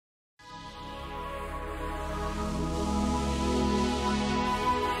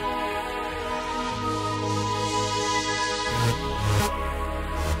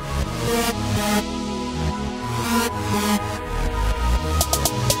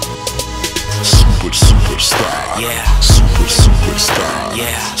superstar. Yeah. Superstar.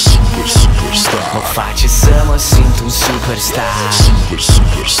 Yeah. Superstar. Mă face să mă simt un superstar.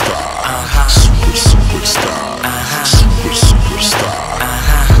 Superstar. Superstar. Superstar.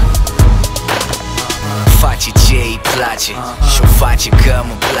 Face ce-i place și-o face că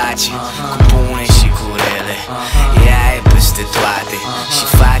mă place, cu bune și cu rele. Ea e peste toate și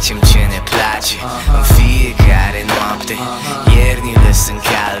facem ce ne place în fiecare noapte. Iernile sunt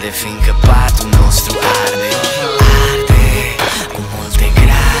calde, fiindcă patul nostru arde. Arde cu multe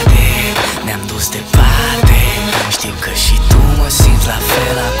grade, ne-am dus departe. Știu că și tu mă simți la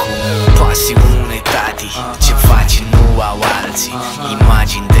fel acum. Pasiune, tati, ce faci nu au alții.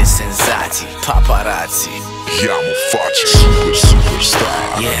 Imagini de senzații, paparazzi. Ea mă face superstar.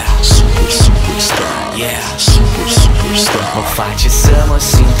 Yeah. Superstar. Yeah. Superstar. Mă face să mă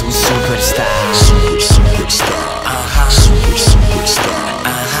simt un superstar. Superstar. Superstar.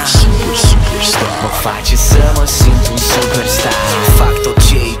 Superstar. Mă face să mă simt un superstar. Fac tot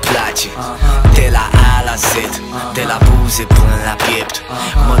ce îi place, de la A la Z, de la buze până la piept.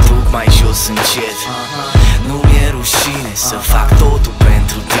 Mă duc mai jos încet. Nu mi-e rușine să fac totul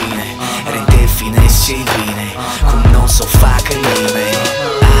pentru tine. Redefinez ce-i bine, cum n-o s-o facă nimeni.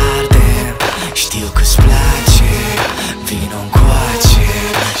 Ardem, știu că-ți place, vino-ncoace.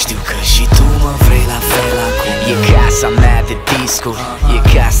 Știu că și tu mă vrei la fel acum. E casa mea de discuri, e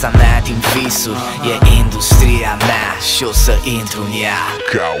casa mea din visuri, e industria mea și o să intru în ea.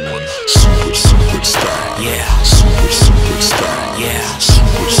 Ca un superstar. Yeah. Superstar. Yeah.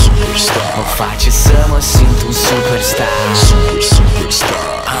 Superstar. Mă face să mă simt un superstar. Superstar.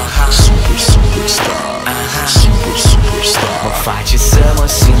 Superstar. Superstar. Mă face să mă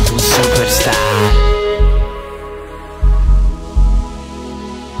simt un superstar.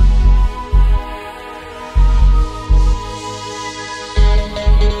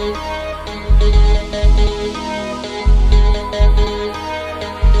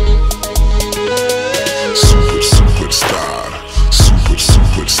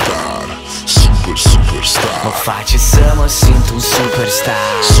 Superstar. Mă face să mă simt un superstar.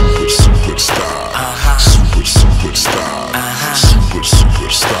 Superstar. Superstar.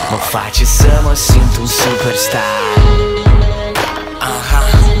 Superstar. Mă face să mă simt un superstar.